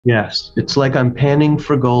Yes, it's like I'm panning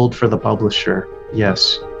for gold for the publisher.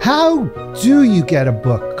 Yes. How do you get a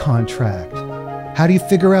book contract? How do you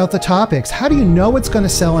figure out the topics? How do you know it's going to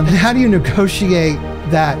sell? And how do you negotiate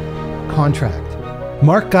that contract?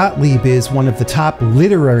 Mark Gottlieb is one of the top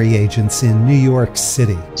literary agents in New York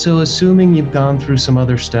City. So assuming you've gone through some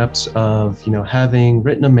other steps of, having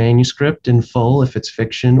written a manuscript in full, if it's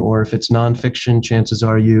fiction, or if it's nonfiction, chances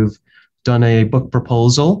are you've done a book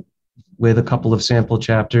proposal with a couple of sample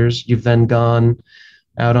chapters. You've then gone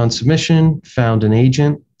out on submission, found an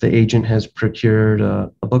agent. The agent has procured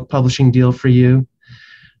a book publishing deal for you.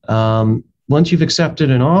 Once you've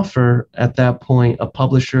accepted an offer, at that point, a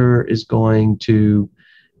publisher is going to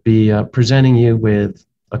be presenting you with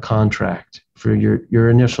a contract for your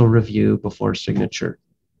initial review before signature.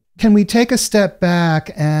 Can we take a step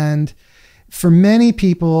back? And for many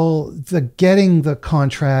people, getting the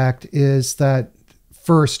contract is that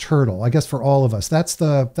first hurdle. I guess for all of us, that's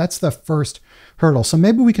the first hurdle. So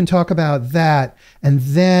maybe we can talk about that and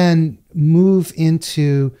then move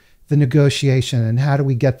into the negotiation and how do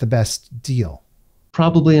we get the best deal?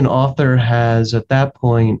 Probably an author has at that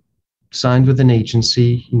point signed with an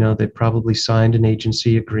agency. They probably signed an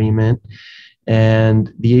agency agreement,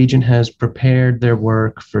 and the agent has prepared their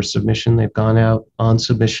work for submission. They've gone out on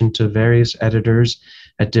submission to various editors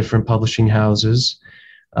at different publishing houses.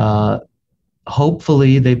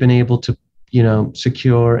 Hopefully they've been able to,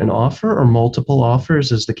 secure an offer or multiple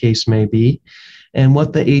offers as the case may be. And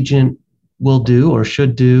what the agent will do or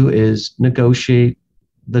should do is negotiate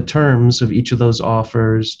the terms of each of those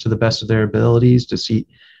offers to the best of their abilities to see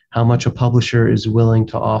how much a publisher is willing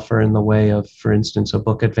to offer in the way of, for instance, a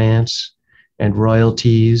book advance and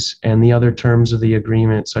royalties and the other terms of the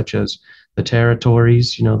agreement, such as the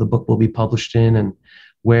territories, the book will be published in and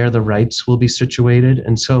where the rights will be situated.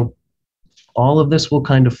 And so all of this will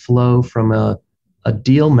kind of flow from a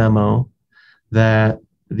deal memo that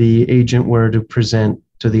the agent were to present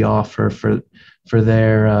to the offer for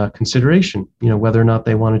their consideration, whether or not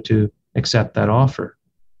they wanted to accept that offer.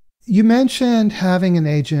 You mentioned having an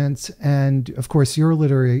agent, and of course, you're a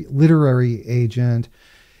literary agent.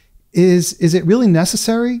 Is it really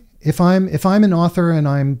necessary? If I'm an author and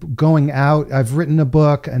I'm going out, I've written a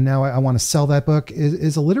book, and now I want to sell that book,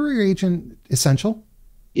 is a literary agent essential?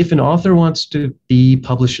 If an author wants to be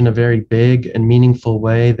published in a very big and meaningful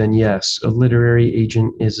way, then yes, a literary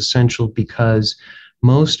agent is essential, because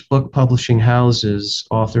most book publishing houses,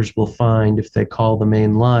 authors will find if they call the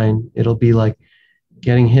main line, it'll be like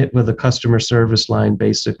getting hit with a customer service line,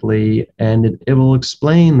 basically. And it will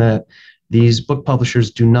explain that these book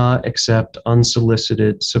publishers do not accept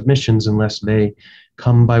unsolicited submissions unless they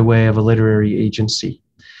come by way of a literary agency.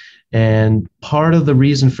 And part of the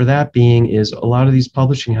reason for that being is a lot of these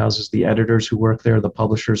publishing houses, the editors who work there, the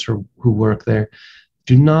publishers who work there,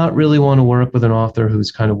 do not really want to work with an author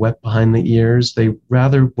who's kind of wet behind the ears. They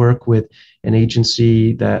rather work with an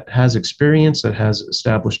agency that has experience, that has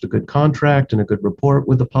established a good contract and a good rapport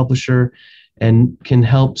with the publisher, and can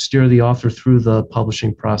help steer the author through the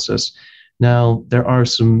publishing process. Now, there are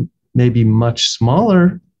some maybe much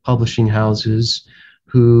smaller publishing houses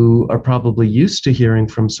who are probably used to hearing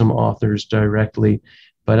from some authors directly,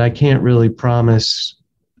 but I can't really promise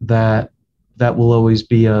that that will always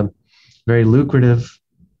be a very lucrative,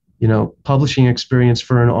 publishing experience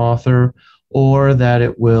for an author, or that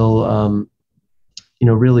it will,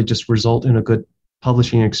 really just result in a good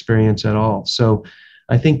publishing experience at all. So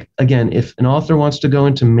I think, again, if an author wants to go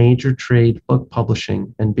into major trade book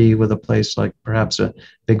publishing and be with a place like perhaps a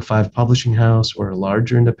Big Five publishing house or a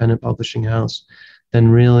larger independent publishing house, then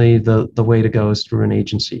really the way to go is through an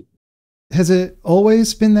agency. Has it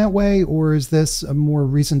always been that way, or is this a more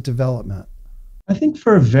recent development? I think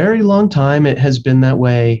for a very long time it has been that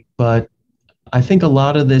way, but I think a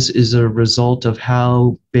lot of this is a result of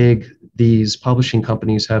how big these publishing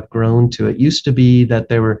companies have grown to. It used to be that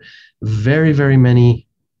there were very, very many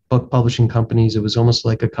book publishing companies. It was almost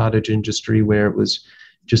like a cottage industry where it was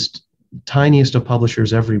just tiniest of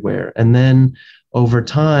publishers everywhere. And then over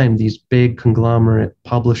time, these big conglomerate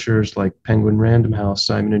publishers like Penguin Random House,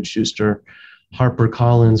 Simon & Schuster,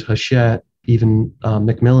 HarperCollins, Hachette, even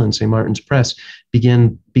Macmillan, St. Martin's Press,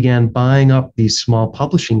 began buying up these small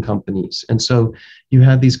publishing companies. And so you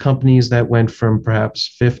had these companies that went from perhaps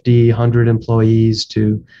 50, 100 employees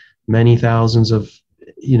to many thousands of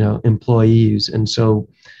employees. And so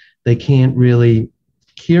they can't really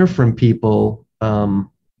hear from people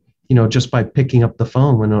just by picking up the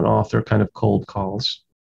phone when an author kind of cold calls.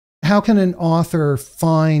 How can an author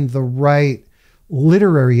find the right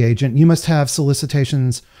literary agent? You must have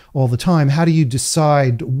solicitations all the time. How do you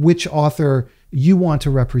decide which author you want to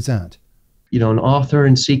represent? an author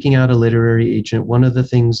and seeking out a literary agent, one of the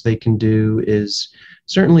things they can do is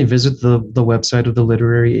certainly visit the website of the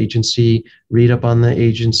literary agency, read up on the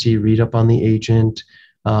agency, read up on the agent,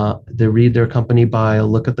 they read their company bio,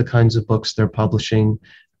 look at the kinds of books they're publishing.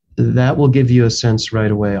 That will give you a sense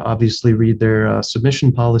right away. Obviously, read their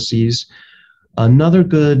submission policies. Another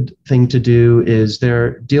good thing to do is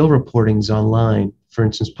their deal reportings online. For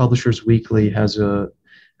instance, Publishers Weekly has a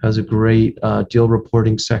great deal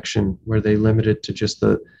reporting section where they limit it to just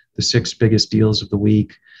the 6 biggest deals of the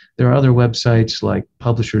week. There are other websites like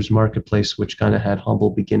Publishers Marketplace, which kind of had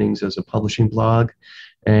humble beginnings as a publishing blog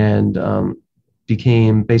and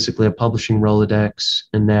became basically a publishing Rolodex.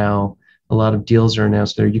 And now a lot of deals are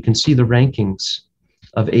announced there. You can see the rankings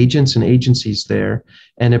of agents and agencies there,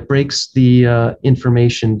 and it breaks the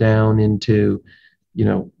information down into,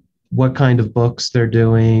 what kind of books they're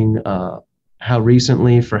doing, how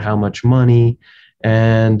recently, for how much money,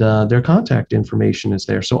 and their contact information is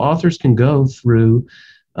there. So authors can go through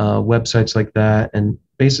websites like that and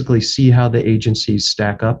basically see how the agencies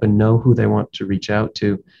stack up and know who they want to reach out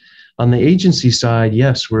to. On the agency side,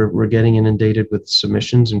 yes, we're getting inundated with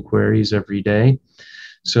submissions and queries every day.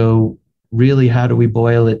 So really, how do we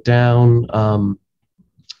boil it down?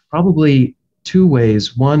 Probably 2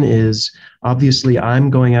 ways. One is, obviously, I'm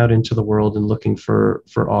going out into the world and looking for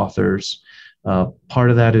authors. Part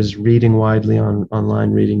of that is reading widely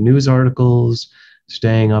online, reading news articles,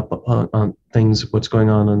 staying up on things, what's going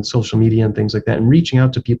on social media and things like that, and reaching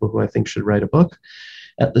out to people who I think should write a book.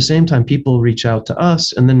 At the same time, people reach out to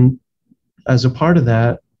us. And then as a part of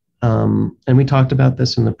that, and we talked about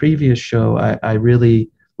this in the previous show, I really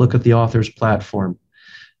look at the author's platform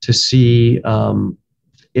to see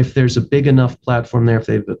if there's a big enough platform there, if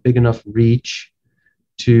they have a big enough reach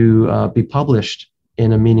to be published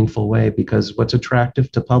in a meaningful way. Because what's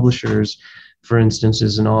attractive to publishers, for instance,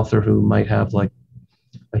 is an author who might have like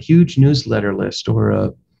a huge newsletter list or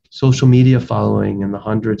a social media following in the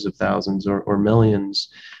hundreds of thousands or millions,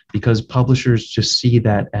 because publishers just see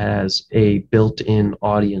that as a built-in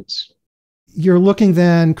audience. You're looking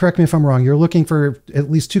then, correct me if I'm wrong, you're looking for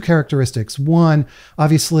at least 2 characteristics. One,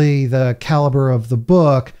 obviously the caliber of the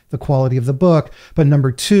book, the quality of the book, but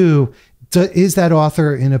number 2, is that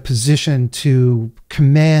author in a position to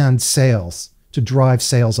command sales, to drive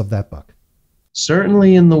sales of that book?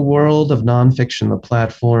 Certainly in the world of nonfiction, the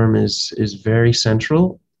platform is very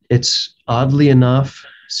central. It's, oddly enough,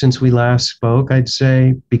 since we last spoke, I'd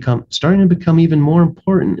say starting to become even more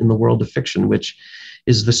important in the world of fiction, which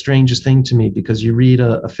is the strangest thing to me, because you read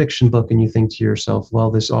a fiction book and you think to yourself,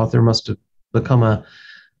 well, this author must have become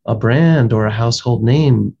a brand or a household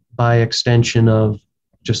name by extension of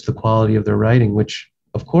just the quality of their writing, which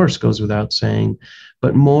of course goes without saying.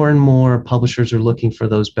 But more and more publishers are looking for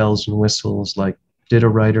those bells and whistles, like, did a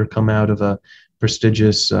writer come out of a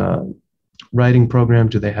prestigious writing program?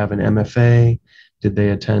 Do they have an MFA? Did they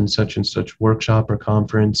attend such and such workshop or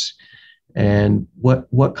conference? And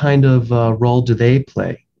what kind of role do they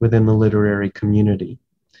play within the literary community?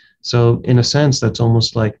 So in a sense, that's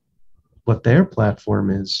almost like what their platform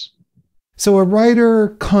is. So a writer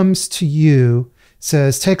comes to you,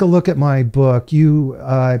 says, take a look at my book. You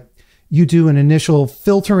do an initial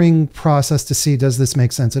filtering process to see, does this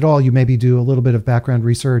make sense at all? You maybe do a little bit of background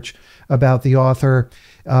research about the author.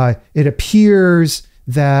 It appears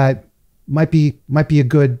that might be a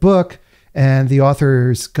good book, and the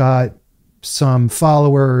author's got some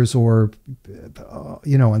followers or,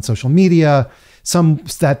 on social media,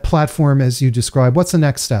 that platform as you described. What's the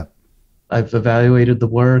next step? I've evaluated the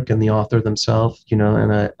work and the author themselves,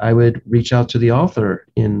 and I would reach out to the author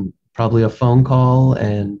in probably a phone call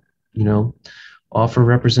and, offer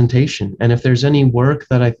representation. And if there's any work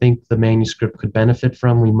that I think the manuscript could benefit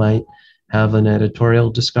from, we might have an editorial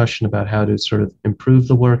discussion about how to sort of improve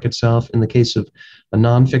the work itself. In the case of a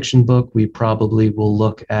nonfiction book, we probably will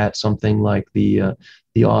look at something like the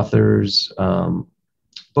author's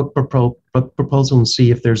book proposal and see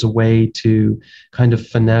if there's a way to kind of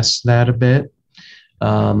finesse that a bit.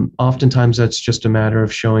 Oftentimes, that's just a matter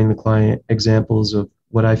of showing the client examples of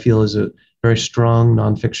what I feel is a very strong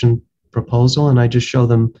nonfiction proposal, and I just show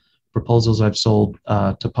them proposals I've sold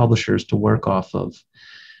to publishers to work off of.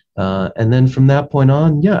 And then from that point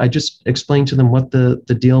on, I just explain to them what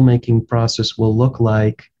the deal-making process will look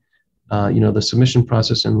like, the submission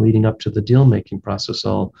process and leading up to the deal-making process.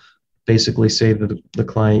 I'll basically say to the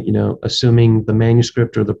client, assuming the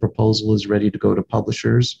manuscript or the proposal is ready to go to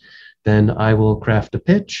publishers, then I will craft a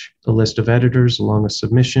pitch, a list of editors along a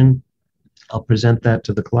submission. I'll present that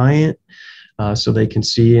to the client. so they can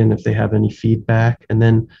see and if they have any feedback. And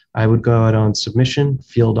then I would go out on submission,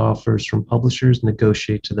 field offers from publishers,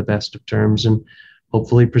 negotiate to the best of terms, and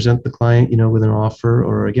hopefully present the client, with an offer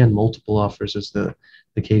or again, multiple offers as the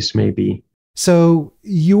case may be. So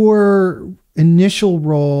your initial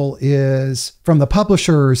role is, from the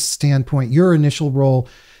publisher's standpoint, your initial role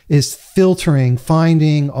is filtering,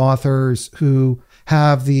 finding authors who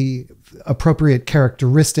have the appropriate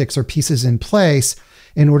characteristics or pieces in place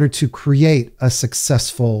in order to create a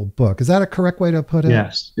successful book. Is that a correct way to put it?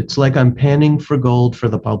 Yes. It's like I'm panning for gold for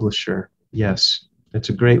the publisher. Yes. It's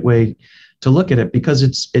a great way to look at it because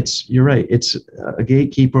it's you're right. It's a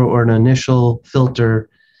gatekeeper or an initial filter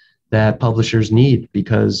that publishers need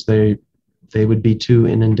because they would be too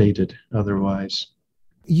inundated otherwise.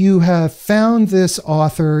 You have found this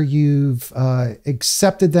author, you've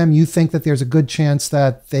accepted them, you think that there's a good chance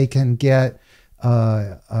that they can get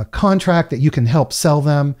a contract, that you can help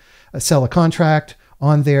sell a contract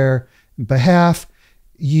on their behalf.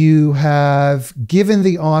 You have given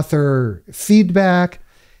the author feedback.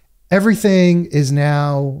 Everything is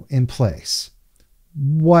now in place.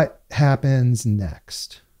 What happens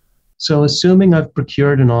next? So assuming I've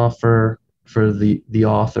procured an offer for the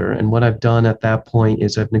author, and what I've done at that point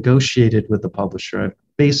is I've negotiated with the publisher. I've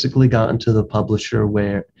basically gotten to the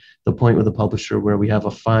point with the publisher where we have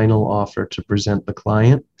a final offer to present the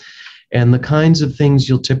client. And the kinds of things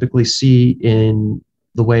you'll typically see in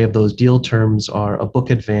the way of those deal terms are a book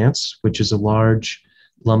advance, which is a large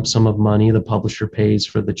lump sum of money the publisher pays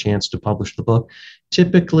for the chance to publish the book.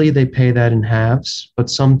 Typically, they pay that in halves, but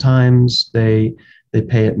sometimes they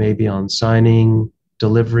pay it maybe on signing,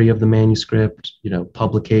 delivery of the manuscript,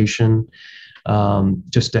 publication,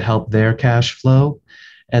 just to help their cash flow.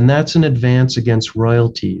 And that's an advance against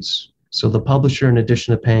royalties. So the publisher, in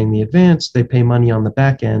addition to paying the advance, they pay money on the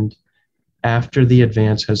back end after the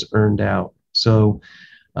advance has earned out. So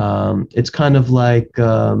it's kind of like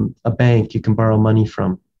a bank you can borrow money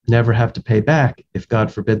from, never have to pay back if,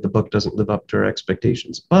 God forbid, the book doesn't live up to our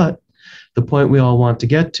expectations. But the point we all want to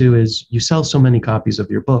get to is you sell so many copies of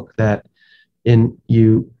your book that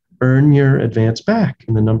you earn your advance back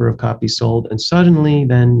in the number of copies sold, and suddenly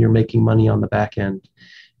then you're making money on the back end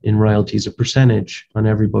in royalties, a percentage on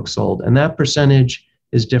every book sold. And that percentage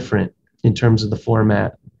is different in terms of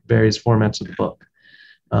the various formats of the book.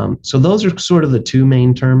 So those are sort of the two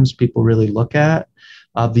main terms people really look at.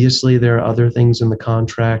 Obviously, there are other things in the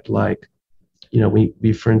contract, like,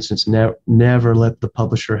 we for instance, never let the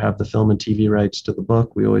publisher have the film and TV rights to the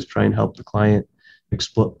book. We always try and help the client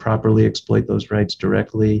properly exploit those rights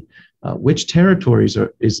directly. Which territories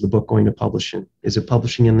is the book going to publish in? Is it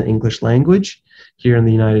publishing in the English language here in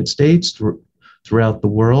the United States, throughout the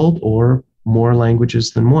world, or more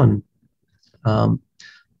languages than one?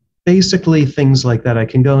 Basically, things like that. I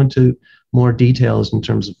can go into more details in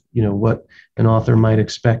terms of what an author might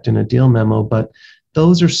expect in a deal memo, but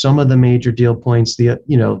those are some of the major deal points. They're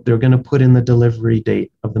going to put in the delivery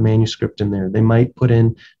date of the manuscript in there. They might put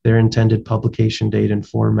in their intended publication date and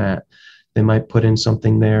format. They might put in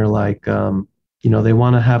something there like, they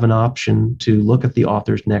want to have an option to look at the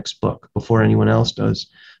author's next book before anyone else does,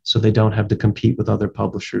 so they don't have to compete with other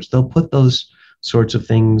publishers. They'll put those sorts of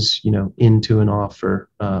things, into an offer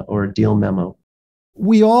or a deal memo.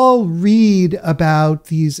 We all read about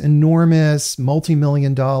these enormous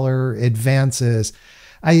multi-million-dollar advances.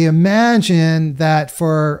 I imagine that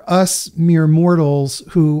for us mere mortals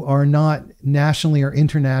who are not nationally or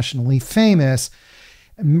internationally famous,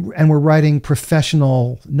 and we're writing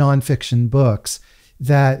professional nonfiction books,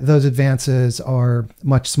 that those advances are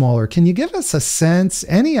much smaller. Can you give us a sense,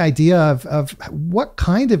 any idea of what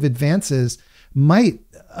kind of advances might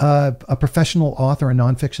a professional author, a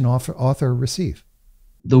nonfiction author receive?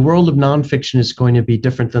 The world of nonfiction is going to be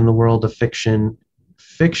different than the world of fiction.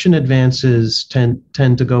 Fiction advances tend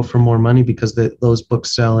to go for more money because those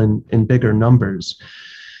books sell in bigger numbers.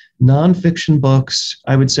 Nonfiction books,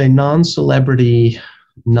 I would say non-celebrity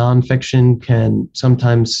nonfiction can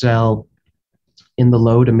sometimes sell in the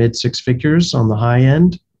low to mid six figures on the high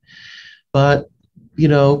end. But,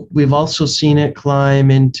 we've also seen it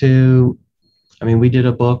climb into, we did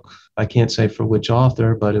a book, I can't say for which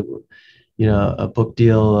author, but a book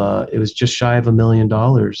deal, it was just shy of $1 million,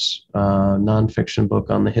 nonfiction book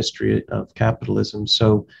on the history of capitalism.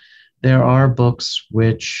 So there are books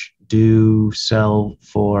which do sell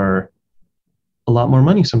for a lot more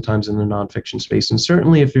money sometimes in the nonfiction space. And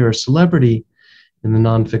certainly if you're a celebrity in the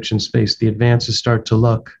nonfiction space, the advances start to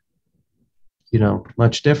look,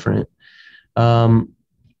 much different.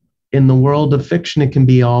 In the world of fiction, it can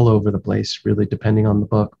be all over the place, really, depending on the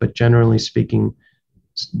book. But generally speaking,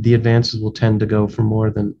 the advances will tend to go for more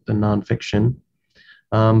than nonfiction.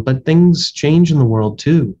 But things change in the world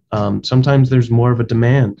too. Sometimes there's more of a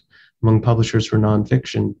demand among publishers for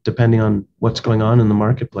nonfiction, depending on what's going on in the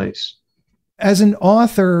marketplace. As an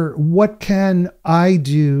author, what can I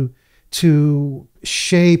do to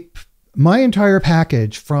shape my entire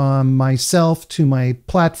package from myself to my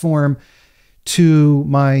platform to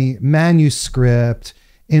my manuscript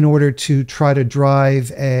in order to try to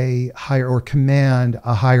drive a higher or command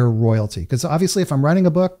a higher royalty? Because obviously, if I'm writing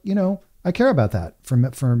a book, I care about that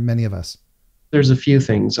for many of us. There's a few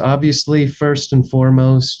things. Obviously, first and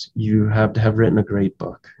foremost, you have to have written a great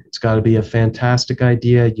book. It's got to be a fantastic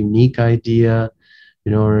idea, unique idea,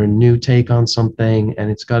 or a new take on something, and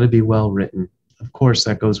it's got to be well written. Of course,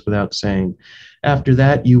 that goes without saying. After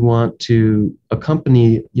that, you want to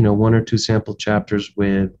accompany, one or two sample chapters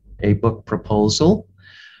with a book proposal,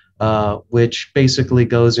 which basically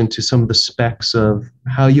goes into some of the specs of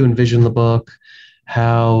how you envision the book,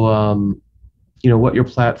 how what your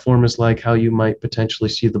platform is like, how you might potentially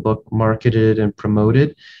see the book marketed and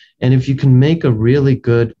promoted. And if you can make a really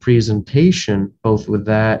good presentation, both with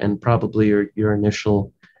that and probably your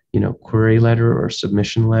initial, query letter or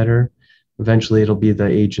submission letter, eventually it'll be the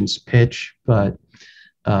agent's pitch, but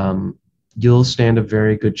you'll stand a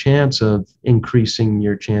very good chance of increasing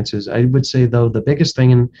your chances. I would say, though, the biggest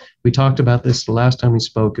thing, and we talked about this the last time we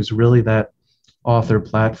spoke, is really that author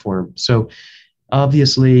platform. So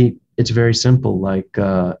obviously, it's very simple. Like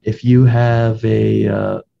if you have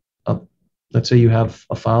let's say you have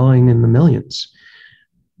a following in the millions,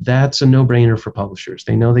 that's a no-brainer for publishers.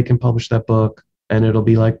 They know they can publish that book and it'll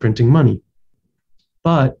be like printing money.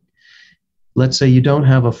 But let's say you don't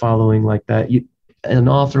have a following like that. An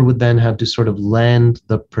author would then have to sort of lend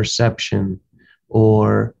the perception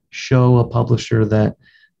or show a publisher that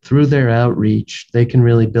through their outreach, they can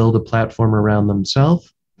really build a platform around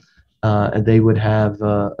themselves. And they would have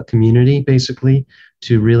a community basically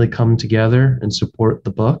to really come together and support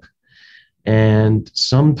the book. And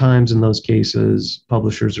sometimes in those cases,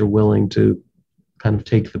 publishers are willing to kind of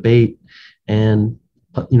take the bait and,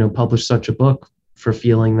 publish such a book for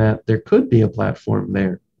feeling that there could be a platform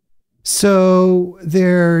there. So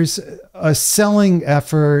there's a selling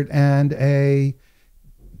effort and a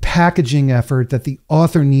packaging effort that the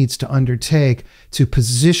author needs to undertake to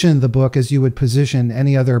position the book as you would position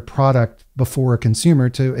any other product before a consumer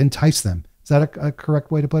to entice them. Is that a correct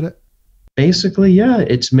way to put it? Basically, yeah,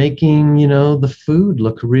 it's making, the food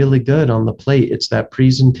look really good on the plate. It's that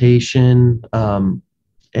presentation.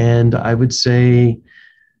 And I would say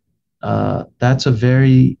that's a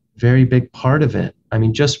very, very big part of it. I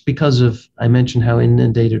mean, just because I mentioned how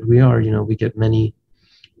inundated we are, we get many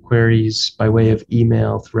queries by way of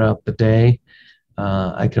email throughout the day.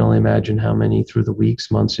 I can only imagine how many through the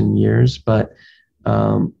weeks, months, and years, but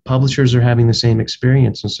publishers are having the same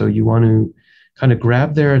experience. And so you want to kind of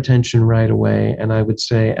grab their attention right away. And I would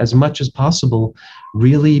say, as much as possible,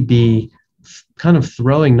 really be kind of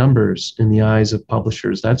throwing numbers in the eyes of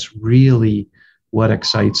publishers. That's really what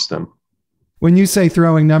excites them. When you say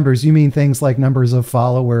throwing numbers, you mean things like numbers of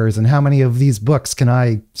followers and how many of these books can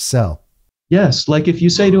I sell? Yes. Like if you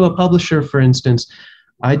say to a publisher, for instance,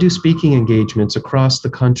 I do speaking engagements across the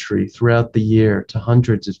country throughout the year to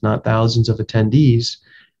hundreds, if not thousands of attendees,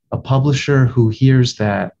 a publisher who hears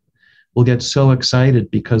that will get so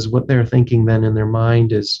excited because what they're thinking then in their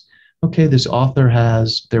mind is, okay, this author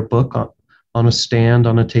has their book on a stand,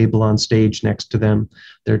 on a table, on stage next to them.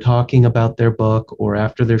 They're talking about their book, or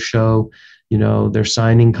after their show, they're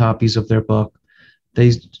signing copies of their book.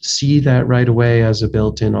 They see that right away as a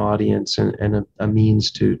built-in audience and a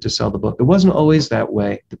means to sell the book. It wasn't always that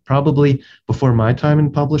way. Probably before my time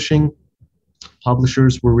in publishing,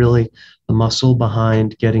 publishers were really the muscle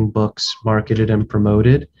behind getting books marketed and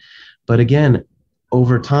promoted. But again,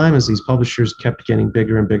 over time, as these publishers kept getting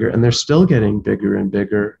bigger and bigger, and they're still getting bigger and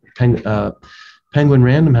bigger, Penguin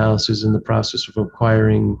Random House is in the process of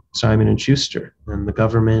acquiring Simon & Schuster, and the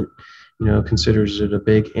government considers it a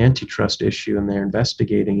big antitrust issue, and they're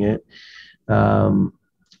investigating it.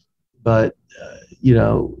 But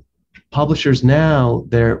publishers now,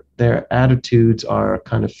 their attitudes are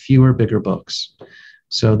kind of fewer, bigger books.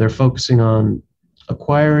 So they're focusing on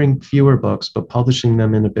acquiring fewer books, but publishing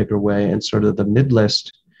them in a bigger way. And sort of the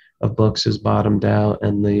mid-list of books is bottomed out,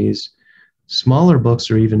 and these smaller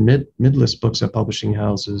books or even mid-list books at publishing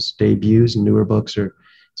houses, debuts and newer books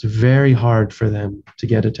it's very hard for them to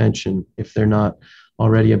get attention if they're not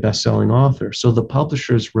already a best-selling author. So the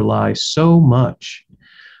publishers rely so much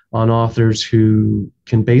on authors who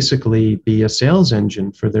can basically be a sales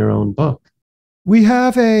engine for their own book. We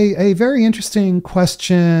have a very interesting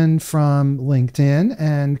question from LinkedIn,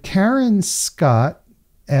 and Karen Scott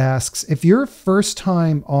asks, if you're a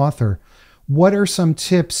first-time author, what are some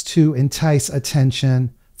tips to entice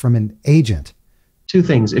attention from an agent? Two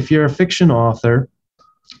things. If you're a fiction author,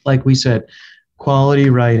 like we said, quality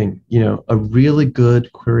writing, a really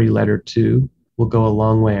good query letter too will go a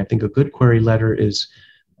long way. I think a good query letter is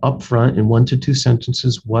upfront in 1 to 2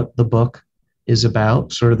 sentences what the book is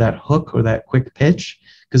about, sort of that hook or that quick pitch.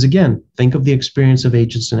 Because again, think of the experience of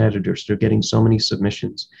agents and editors. They're getting so many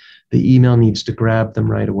submissions. The email needs to grab them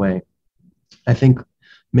right away. I think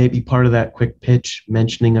maybe part of that quick pitch,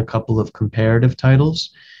 mentioning a couple of comparative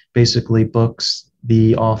titles, basically books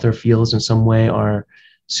the author feels in some way are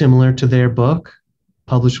similar to their book,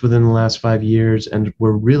 published within the last 5 years, and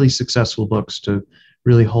were really successful books to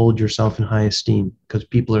really hold yourself in high esteem, because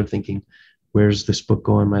people are thinking, where's this book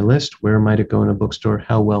go on my list? Where might it go in a bookstore?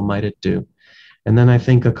 How well might it do? And then I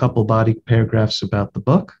think a couple body paragraphs about the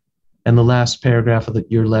book, and the last paragraph of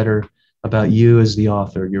your letter about you as the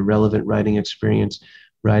author, your relevant writing experience,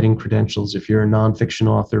 writing credentials. If you're a nonfiction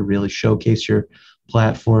author, really showcase your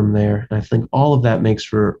platform there. And I think all of that makes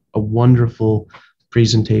for a wonderful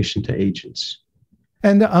presentation to agents.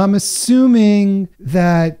 And I'm assuming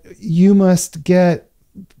that you must get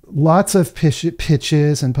lots of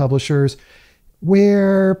pitches and publishers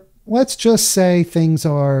where, let's just say, things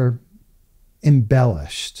are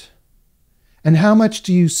embellished. And how much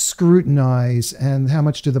do you scrutinize, and how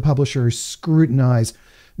much do the publishers scrutinize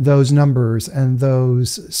those numbers and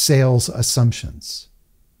those sales assumptions?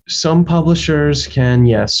 Some publishers can,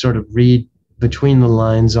 yes, sort of read between the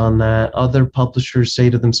lines on that. Other publishers say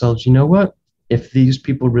to themselves, you know what? If these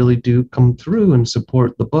people really do come through and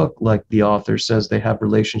support the book, like the author says they have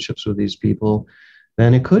relationships with these people,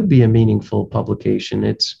 then it could be a meaningful publication.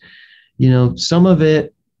 It's, some of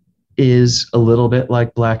it is a little bit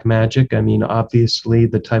like black magic. I mean, obviously,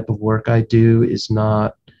 the type of work I do is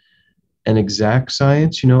not an exact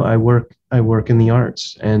science. I work in the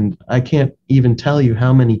arts, and I can't even tell you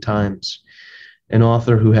how many times an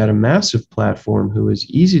author who had a massive platform, who is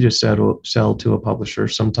easy to sell to a publisher,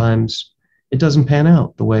 sometimes it doesn't pan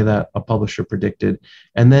out the way that a publisher predicted.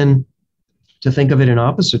 And then to think of it in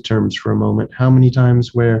opposite terms for a moment, how many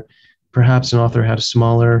times where perhaps an author had a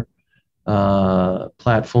smaller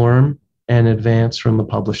platform and advance from the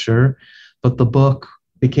publisher, but the book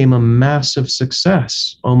became a massive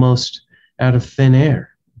success almost out of thin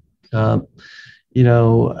air.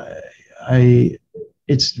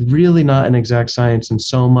 It's really not an exact science, and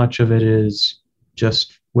so much of it is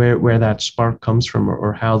just where that spark comes from,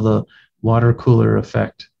 or how the water cooler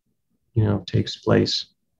effect, takes place.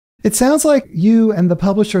 It sounds like you and the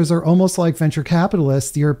publishers are almost like venture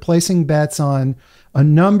capitalists. You're placing bets on a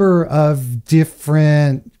number of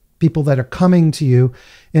different people that are coming to you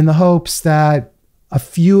in the hopes that a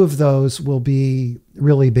few of those will be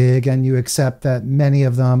really big, and you accept that many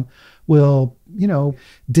of them will,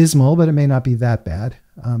 dismal, but it may not be that bad.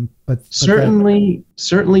 But certainly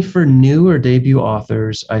for new or debut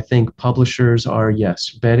authors, I think publishers are,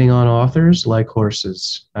 yes, betting on authors like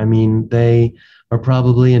horses. I mean, they are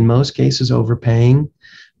probably in most cases overpaying,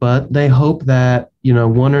 but they hope that,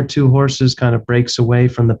 one or two horses kind of breaks away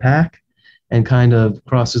from the pack and kind of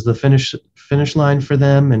crosses the finish line for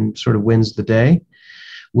them and sort of wins the day.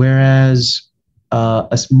 Whereas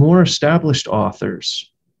more established authors,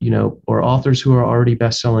 or authors who are already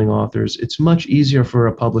best-selling authors, it's much easier for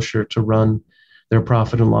a publisher to run their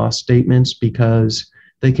profit and loss statements, because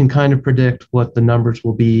they can kind of predict what the numbers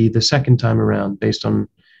will be the second time around based on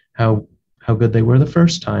how good they were the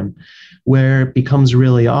first time. Where it becomes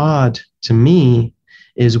really odd to me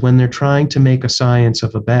is when they're trying to make a science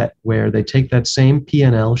of a bet, where they take that same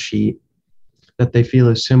P&L sheet that they feel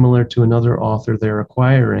is similar to another author they're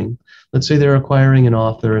acquiring. Let's say they're acquiring an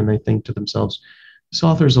author and they think to themselves, this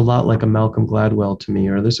author is a lot like a Malcolm Gladwell to me,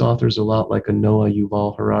 or this author is a lot like a Noah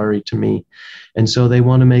Yuval Harari to me. And so they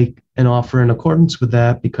want to make an offer in accordance with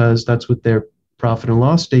that, because that's what their profit and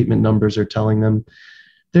loss statement numbers are telling them.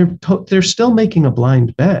 They're still making a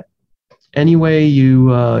blind bet. Any way you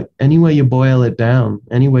boil it down,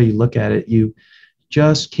 any way you look at it, you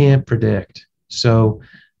just can't predict. So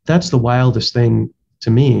that's the wildest thing to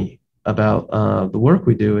me about the work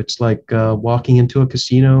we do. It's like walking into a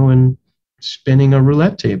casino and spinning a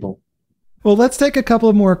roulette table. Well, let's take a couple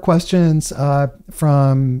of more questions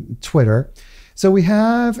from Twitter. So we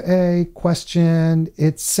have a question.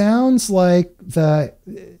 It sounds like the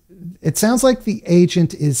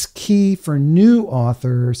agent is key for new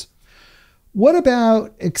authors. What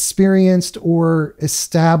about experienced or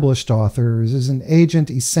established authors? Is an agent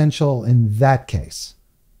essential in that case?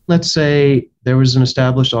 let's say there was an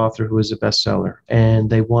established author who was a bestseller and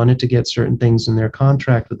they wanted to get certain things in their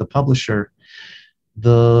contract with the publisher.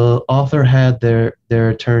 The author had their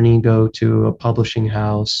attorney go to a publishing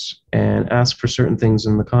house and ask for certain things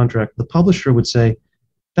in the contract. The publisher would say,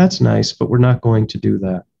 that's nice, but we're not going to do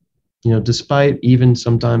that. Despite even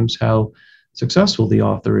sometimes how successful the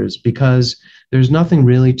author is, because there's nothing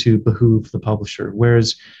really to behoove the publisher.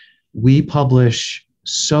 Whereas we publish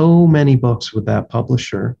so many books with that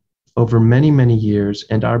publisher over many, many years,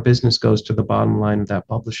 and our business goes to the bottom line of that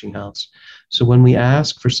publishing house. So when we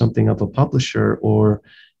ask for something of a publisher, or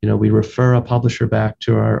we refer a publisher back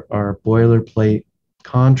to our boilerplate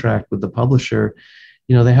contract with the publisher,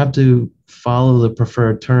 they have to follow the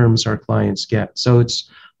preferred terms our clients get. So it's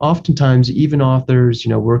oftentimes even authors,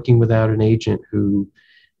 working without an agent who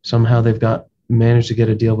somehow they've managed to get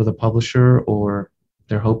a deal with a publisher, or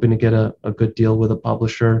they're hoping to get a good deal with a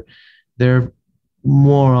publisher. They're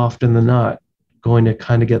more often than not going to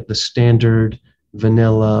kind of get the standard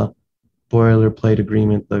vanilla boilerplate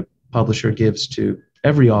agreement the publisher gives to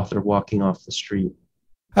every author walking off the street.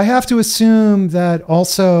 I have to assume that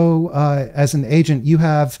also, as an agent, you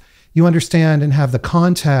understand and have the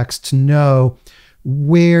context to know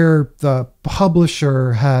where the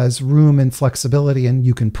publisher has room and flexibility and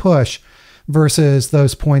you can push, versus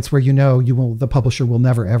those points where the publisher will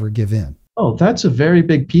never ever give in. Oh, that's a very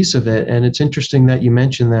big piece of it. And it's interesting that you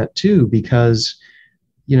mentioned that too, because,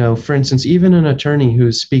 for instance, even an attorney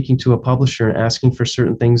who's speaking to a publisher and asking for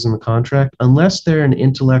certain things in the contract, unless they're an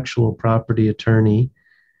intellectual property attorney,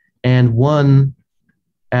 and one,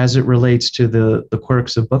 as it relates to the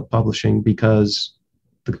quirks of book publishing, because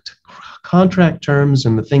the contract terms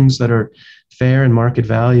and the things that are fair and market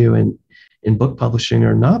value in book publishing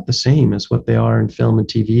are not the same as what they are in film and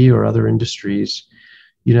TV or other industries.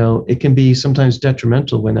 It can be sometimes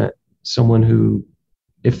detrimental when someone who,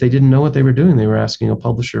 if they didn't know what they were doing, they were asking a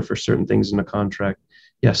publisher for certain things in a contract.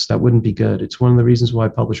 Yes, that wouldn't be good. It's one of the reasons why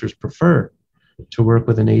publishers prefer to work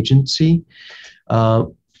with an agency.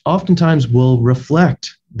 Oftentimes we'll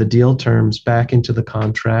reflect the deal terms back into the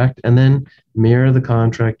contract and then mirror the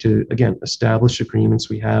contract to, again, establish agreements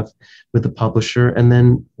we have with the publisher. And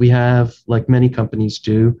then we have, like many companies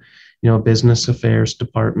do, a business affairs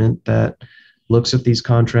department that looks at these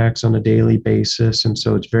contracts on a daily basis. And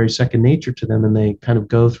so it's very second nature to them. And they kind of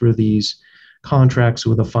go through these contracts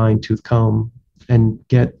with a fine-tooth comb and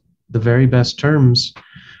get the very best terms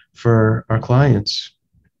for our clients.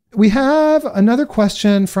 We have another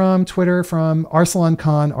question from Twitter from Arslan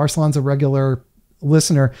Khan. Arslan's a regular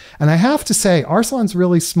listener. And I have to say, Arslan's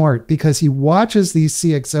really smart because he watches these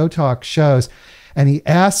CXOTalk shows and he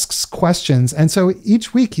asks questions. And so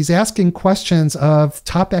each week he's asking questions of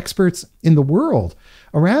top experts in the world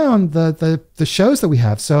around the shows that we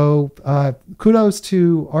have. So kudos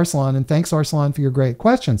to Arslan, and thanks, Arslan, for your great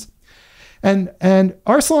questions. And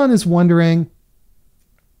Arslan is wondering,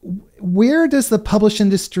 where does the publishing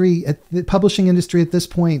industry at this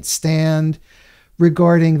point stand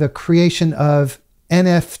regarding the creation of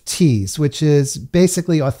NFTs, which is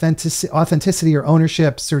basically authenticity or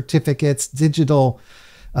ownership certificates, digital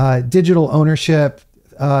ownership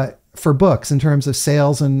for books in terms of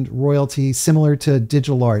sales and royalty, similar to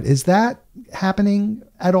digital art. Is that happening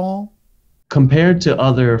at all? Compared to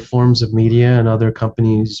other forms of media and other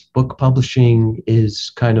companies, book publishing is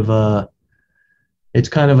kind of a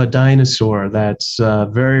dinosaur that's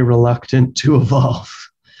very reluctant to evolve.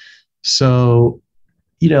 So,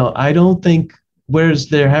 I don't think, whereas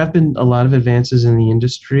there have been a lot of advances in the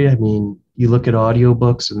industry. I mean, you look at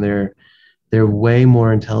audiobooks and they're way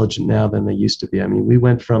more intelligent now than they used to be. I mean, we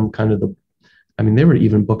went from there were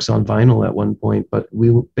even books on vinyl at one point, but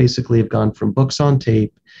we basically have gone from books on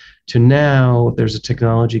tape to now there's a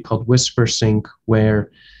technology called Whisper Sync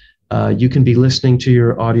where you can be listening to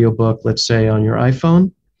your audiobook, let's say on your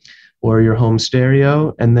iPhone or your home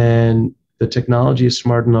stereo, and then the technology is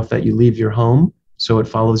smart enough that you leave your home, so it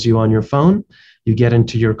follows you on your phone. You get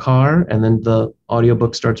into your car, and then the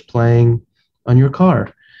audiobook starts playing on your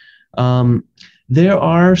car. There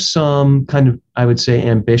are some kind of, I would say,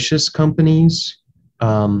 ambitious companies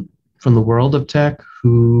from the world of tech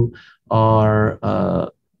who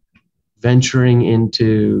are venturing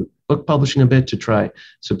into book publishing a bit to try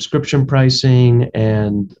subscription pricing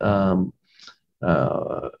and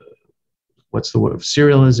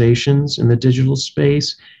serializations in the digital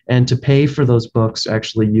space, and to pay for those books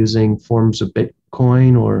actually using forms of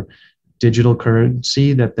Bitcoin or digital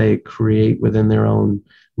currency that they create within their own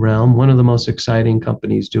realm. One of the most exciting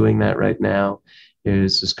companies doing that right now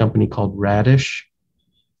is this company called Radish.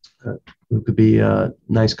 who could be a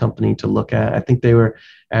nice company to look at. I think they were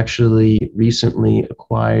actually recently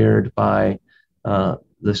acquired by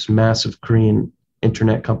this massive Korean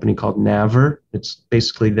internet company called Naver. It's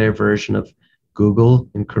basically their version of Google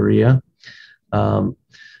in Korea. Um,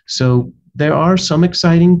 so there are some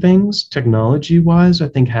exciting things technology-wise, I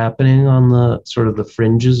think, happening on the sort of the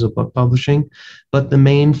fringes of book publishing, but the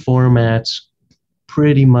main formats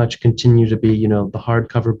pretty much continue to be, the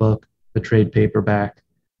hardcover book, the trade paperback,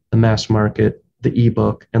 the mass market, the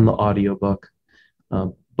ebook, and the audiobook,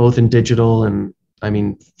 both in digital. And I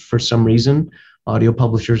mean, for some reason, audio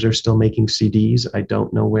publishers are still making CDs. I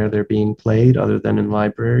don't know where they're being played other than in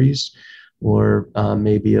libraries or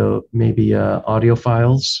maybe audio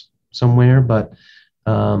files somewhere, but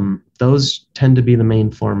those tend to be the main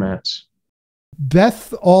formats.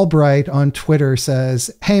 Beth Albright on Twitter says,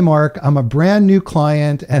 "Hey, Mark, I'm a brand new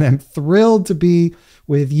client and I'm thrilled to be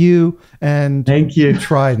with you and Thank you.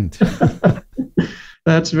 Trident."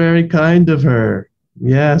 That's very kind of her.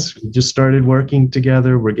 Yes, we just started working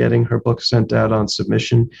together. We're getting her book sent out on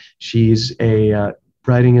submission. She's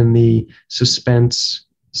writing in the suspense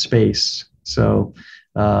space. So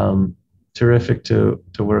terrific to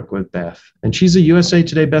work with Beth. And she's a USA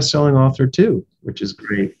Today bestselling author too, which is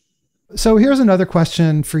great. So here's another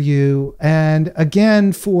question for you. And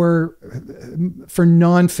again, for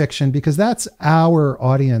nonfiction, because that's our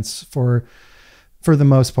audience for the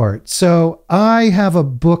most part. So I have a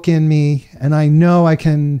book in me and I know I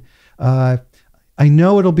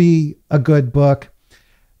know it'll be a good book.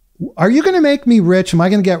 Are you going to make me rich? Am I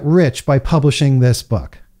going to get rich by publishing this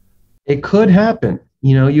book? It could happen.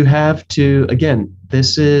 You have to, again,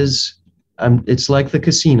 this is, it's like the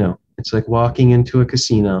casino. It's like walking into a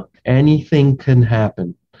casino. Anything can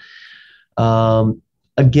happen.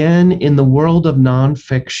 Again, in the world of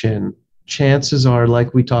nonfiction, chances are,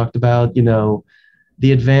 like we talked about,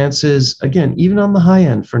 the advances, again, even on the high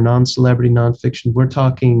end for non-celebrity nonfiction, we're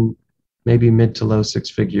talking maybe mid to low six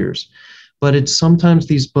figures. But it's sometimes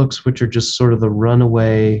these books which are just sort of the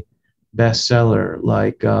runaway bestseller,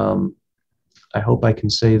 like, I hope I can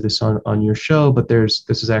say this on your show, but this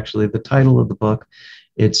is actually the title of the book.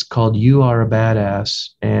 It's called You Are a Badass,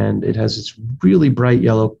 and it has this really bright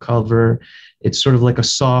yellow cover. It's sort of like a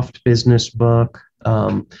soft business book,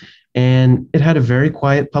 and it had a very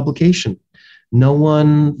quiet publication. No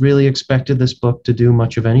one really expected this book to do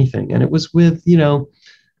much of anything, and it was with,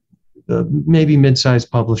 maybe mid-sized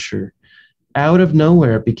publisher. Out of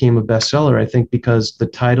nowhere, it became a bestseller, I think, because the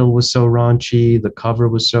title was so raunchy, the cover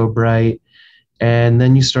was so bright, and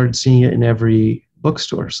then you started seeing it in every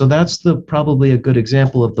bookstore. So that's probably a good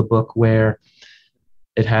example of the book where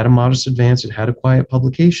it had a modest advance, it had a quiet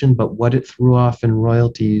publication, but what it threw off in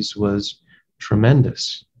royalties was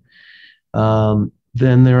tremendous.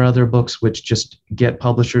 Then there are other books which just get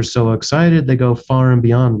publishers so excited they go far and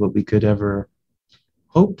beyond what we could ever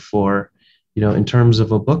hope for, in terms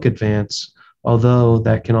of a book advance, although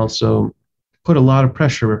that can also put a lot of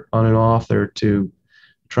pressure on an author to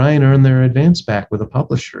try and earn their advance back with a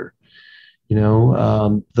publisher.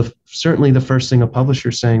 Certainly the first thing a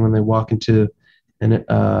publisher's saying when they walk into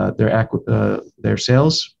their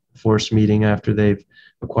sales force meeting after they've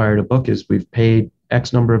acquired a book is, we've paid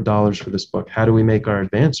X number of dollars for this book. How do we make our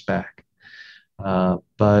advance back?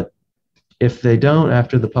 But if they don't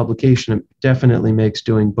after the publication, it definitely makes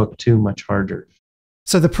doing book two much harder.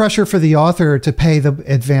 So the pressure for the author to pay the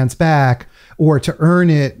advance back or to earn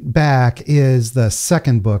it back is the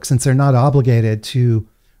second book, since they're not obligated to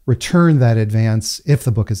return that advance if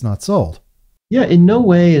the book is not sold. Yeah, in no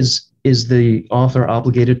way is the author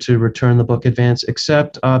obligated to return the book advance,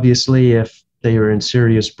 except obviously if they are in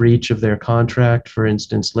serious breach of their contract. For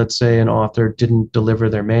instance, let's say an author didn't deliver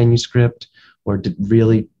their manuscript or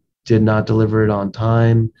did not deliver it on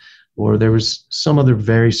time, or there was some other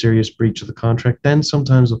very serious breach of the contract, then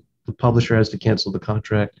sometimes the publisher has to cancel the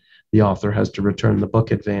contract. The author has to return the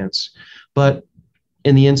book advance. But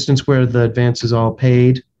in the instance where the advance is all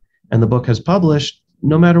paid and the book has published,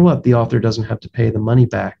 no matter what, the author doesn't have to pay the money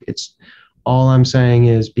back. It's all I'm saying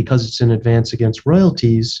is, because it's an advance against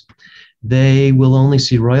royalties, they will only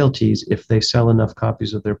see royalties if they sell enough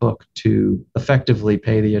copies of their book to effectively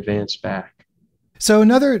pay the advance back. So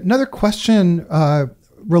another question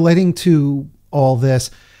relating to all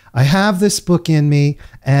this. I have this book in me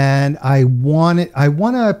and I want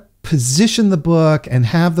to position the book and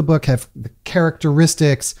have the book have the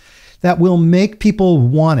characteristics that will make people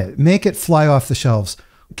want it, make it fly off the shelves.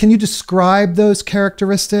 Can you describe those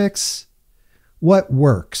characteristics? What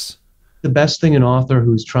works? The best thing an author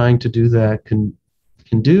who's trying to do that can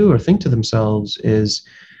do or think to themselves is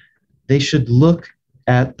they should look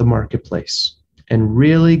at the marketplace and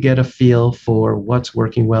really get a feel for what's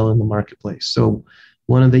working well in the marketplace. So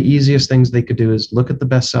one of the easiest things they could do is look at the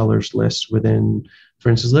bestsellers list within, for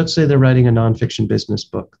instance, let's say they're writing a nonfiction business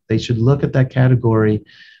book. They should look at that category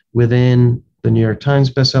within the New York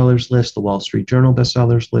Times bestsellers list, the Wall Street Journal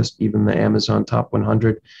bestsellers list, even the Amazon Top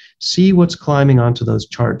 100. See what's climbing onto those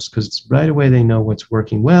charts, because right away they know what's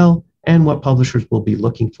working well and what publishers will be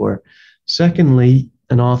looking for. Secondly,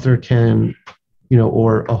 an author can,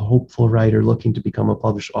 or a hopeful writer looking to become a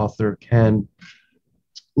published author can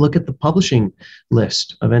look at the publishing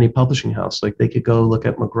list of any publishing house. Like they could go look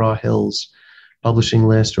at McGraw-Hill's publishing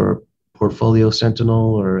list or Portfolio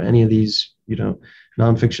Sentinel or any of these,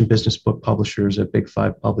 nonfiction business book publishers at big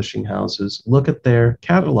five publishing houses. Look at their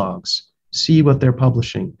catalogs, see what they're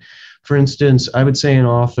publishing. For instance, I would say an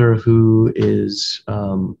author who is,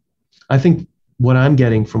 I think what I'm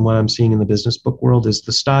getting from what I'm seeing in the business book world is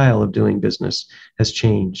the style of doing business has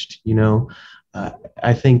changed.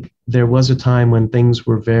 I think there was a time when things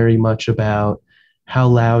were very much about how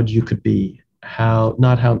loud you could be,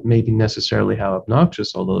 not how maybe necessarily how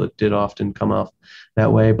obnoxious, although it did often come off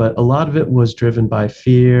that way, but a lot of it was driven by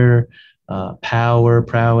fear, power,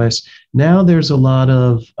 prowess. Now there's a lot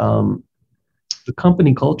of, the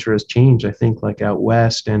company culture has changed, I think, like out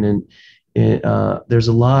West, and there's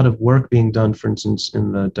a lot of work being done, for instance,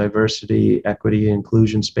 in the diversity, equity,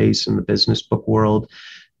 inclusion space in the business book world.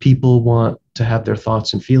 People want to have their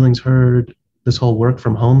thoughts and feelings heard, this whole work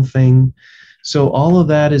from home thing. So all of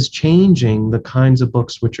that is changing the kinds of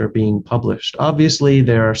books which are being published. Obviously,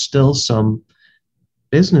 there are still some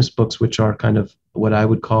business books which are kind of what I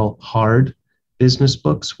would call hard business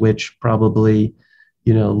books, which probably,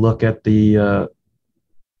 look at the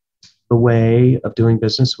way of doing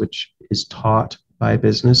business, which is taught by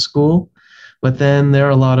business school. But then there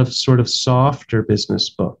are a lot of sort of softer business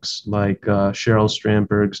books like Sheryl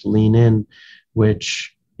Strandberg's Lean In,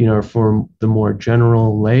 which, are for the more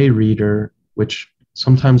general lay reader, which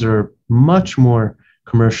sometimes are much more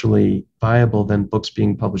commercially viable than books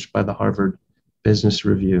being published by the Harvard Business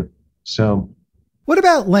Review. So, what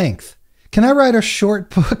about length? Can I write a short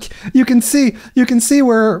book? You can see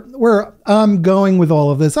where I'm going with all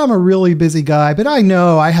of this. I'm a really busy guy, but I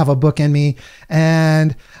know I have a book in me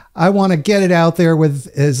and I want to get it out there with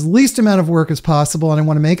as least amount of work as possible. And I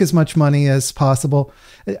want to make as much money as possible.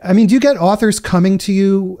 I mean, do you get authors coming to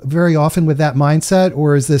you very often with that mindset,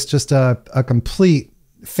 or is this just a complete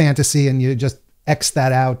fantasy and you just X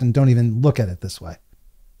that out and don't even look at it this way?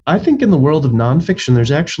 I think in the world of nonfiction, there's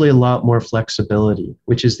actually a lot more flexibility,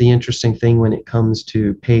 which is the interesting thing when it comes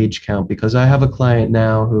to page count, because I have a client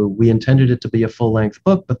now who we intended it to be a full-length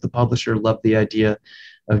book, but the publisher loved the idea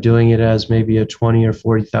of doing it as maybe a 20 or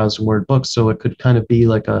 40,000 word book. So it could kind of be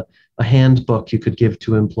like a handbook you could give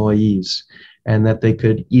to employees and that they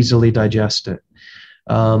could easily digest it.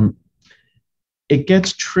 It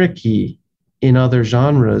gets tricky in other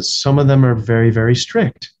genres. Some of them are very, very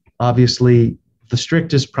strict. Obviously, the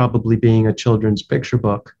strictest probably being a children's picture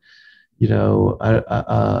book.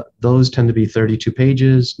 Those tend to be 32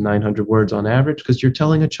 pages, 900 words on average, because you're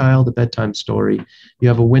telling a child a bedtime story. You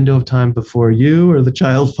have a window of time before you or the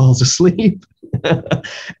child falls asleep.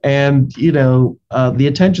 And, the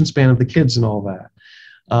attention span of the kids and all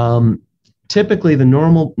that. Typically, the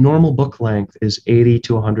normal book length is 80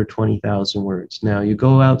 to 120,000 words. Now, you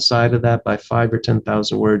go outside of that by 5 or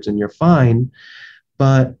 10,000 words and you're fine,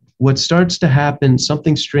 but what starts to happen,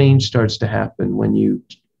 something strange starts to happen when you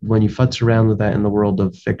futz around with that in the world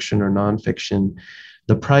of fiction or nonfiction.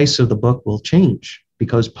 The price of the book will change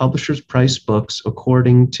because publishers price books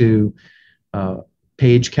according to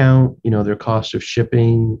page count, their cost of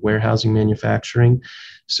shipping, warehousing, manufacturing.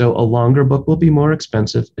 So a longer book will be more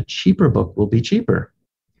expensive. A cheaper book will be cheaper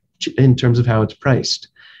in terms of how it's priced.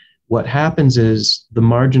 What happens is the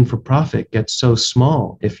margin for profit gets so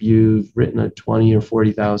small if you've written a 20 or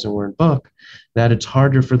 40,000 word book that it's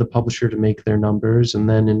harder for the publisher to make their numbers, and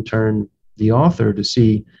then in turn the author to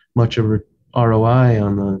see much of a ROI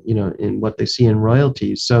on the, in what they see in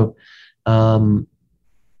royalties. So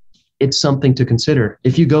it's something to consider.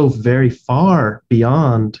 If you go very far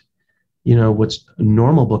beyond, what's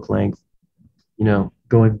normal book length,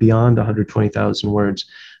 going beyond 120,000 words,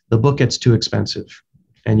 the book gets too expensive.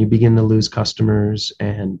 And you begin to lose customers,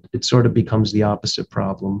 and it sort of becomes the opposite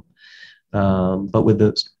problem, but with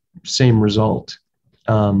the same result.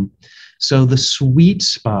 So the sweet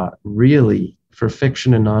spot really for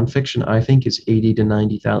fiction and nonfiction, I think, is 80 to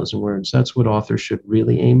 90,000 words. That's what authors should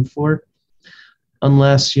really aim for,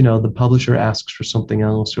 unless, the publisher asks for something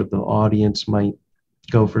else or the audience might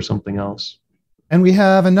go for something else. And we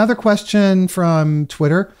have another question from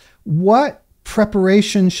Twitter. What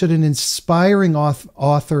preparation should an inspiring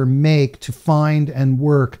author make to find and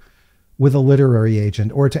work with a literary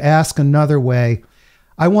agent? Or to ask another way,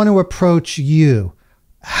 I want to approach you.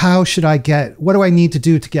 What do I need to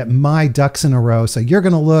do to get my ducks in a row? So you're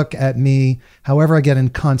going to look at me, however I get in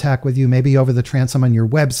contact with you, maybe over the transom on your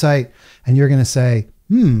website, and you're going to say,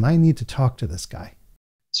 I need to talk to this guy.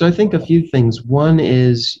 So I think a few things. One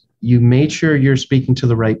is you made sure you're speaking to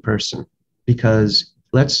the right person, because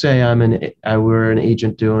let's say I were an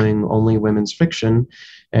agent doing only women's fiction,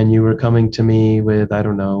 and you were coming to me with, I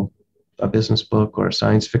don't know, a business book or a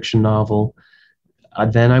science fiction novel,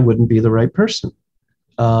 then I wouldn't be the right person.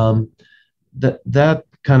 That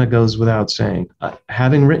kind of goes without saying.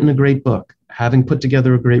 Having written a great book, having put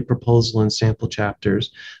together a great proposal and sample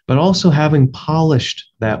chapters, but also having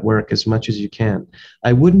polished that work as much as you can.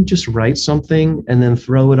 I wouldn't just write something and then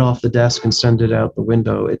throw it off the desk and send it out the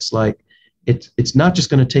window. It's like, it's not just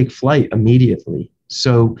going to take flight immediately.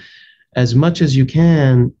 So as much as you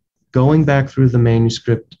can, going back through the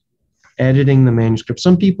manuscript, editing the manuscript.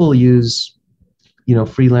 Some people use,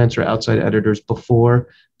 freelance or outside editors before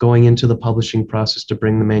going into the publishing process to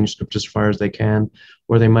bring the manuscript as far as they can,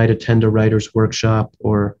 or they might attend a writer's workshop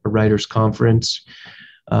or a writer's conference.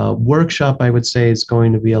 Workshop, I would say, is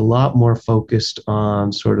going to be a lot more focused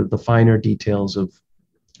on sort of the finer details of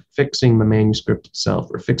fixing the manuscript itself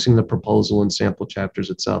or fixing the proposal and sample chapters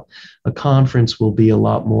itself. A conference will be a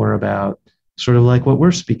lot more about sort of like what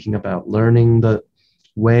we're speaking about, learning the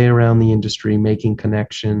way around the industry, making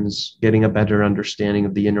connections, getting a better understanding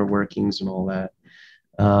of the inner workings and all that.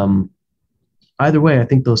 Either way, I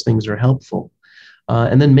think those things are helpful.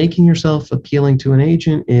 And then making yourself appealing to an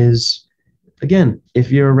agent is, again,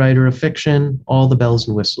 if you're a writer of fiction, all the bells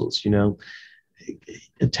and whistles,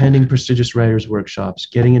 attending prestigious writers' workshops,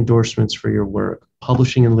 getting endorsements for your work,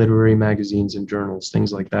 publishing in literary magazines and journals,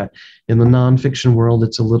 things like that. In the nonfiction world,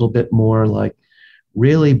 it's a little bit more like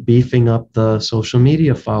really beefing up the social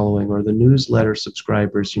media following or the newsletter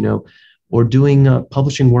subscribers, or doing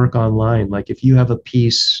publishing work online. Like if you have a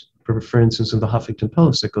piece, for instance, in the Huffington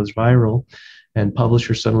Post that goes viral, and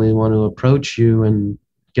publishers suddenly want to approach you and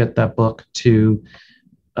get that book to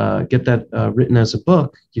written as a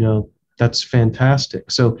book, that's fantastic.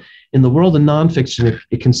 So in the world of nonfiction,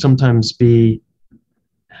 it can sometimes be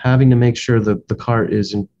having to make sure that the cart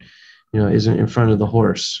isn't in front of the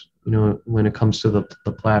horse, when it comes to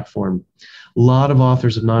the platform. A lot of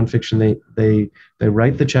authors of nonfiction, they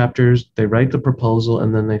write the chapters, they write the proposal,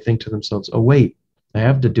 and then they think to themselves, oh, wait, I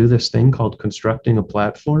have to do this thing called constructing a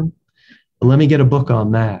platform? Well, let me get a book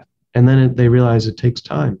on that. And then they realize it takes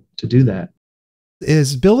time to do that.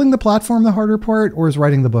 Is building the platform the harder part, or is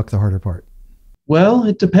writing the book the harder part? Well,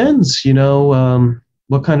 it depends,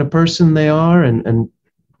 what kind of person they are and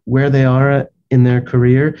where they are in their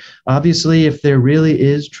career. Obviously, if there really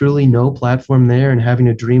is truly no platform there, and having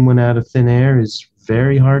to dream one out of thin air is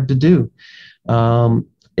very hard to do.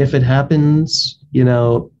 If it happens,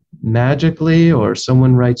 magically, or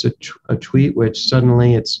someone writes a tweet, which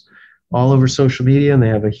suddenly it's all over social media and they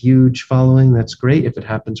have a huge following, that's great if it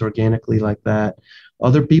happens organically like that.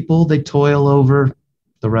 Other people, they toil over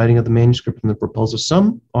the writing of the manuscript and the proposal.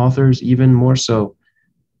 Some authors, even more so,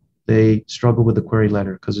 they struggle with the query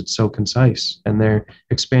letter because it's so concise and they're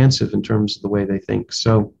expansive in terms of the way they think.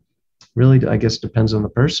 So really, I guess, depends on the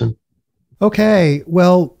person. Okay.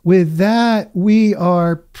 Well, with that, we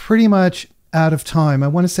are pretty much out of time. I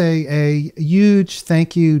want to say a huge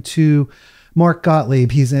thank you to Mark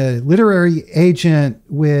Gottlieb. He's a literary agent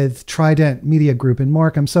with Trident Media Group. And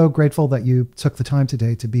Mark, I'm so grateful that you took the time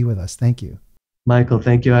today to be with us. Thank you. Michael,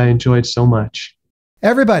 thank you. I enjoyed so much.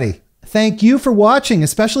 Everybody, thank you for watching,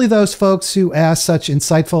 especially those folks who asked such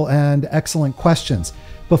insightful and excellent questions.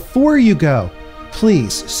 Before you go,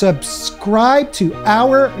 please subscribe to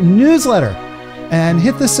our newsletter and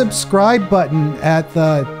hit the subscribe button at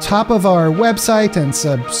the top of our website and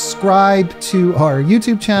subscribe to our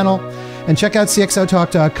YouTube channel. And check out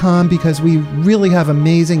CXOTalk.com because we really have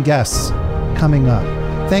amazing guests coming up.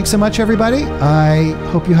 Thanks so much, everybody. I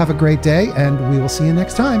hope you have a great day, and we will see you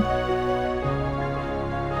next time.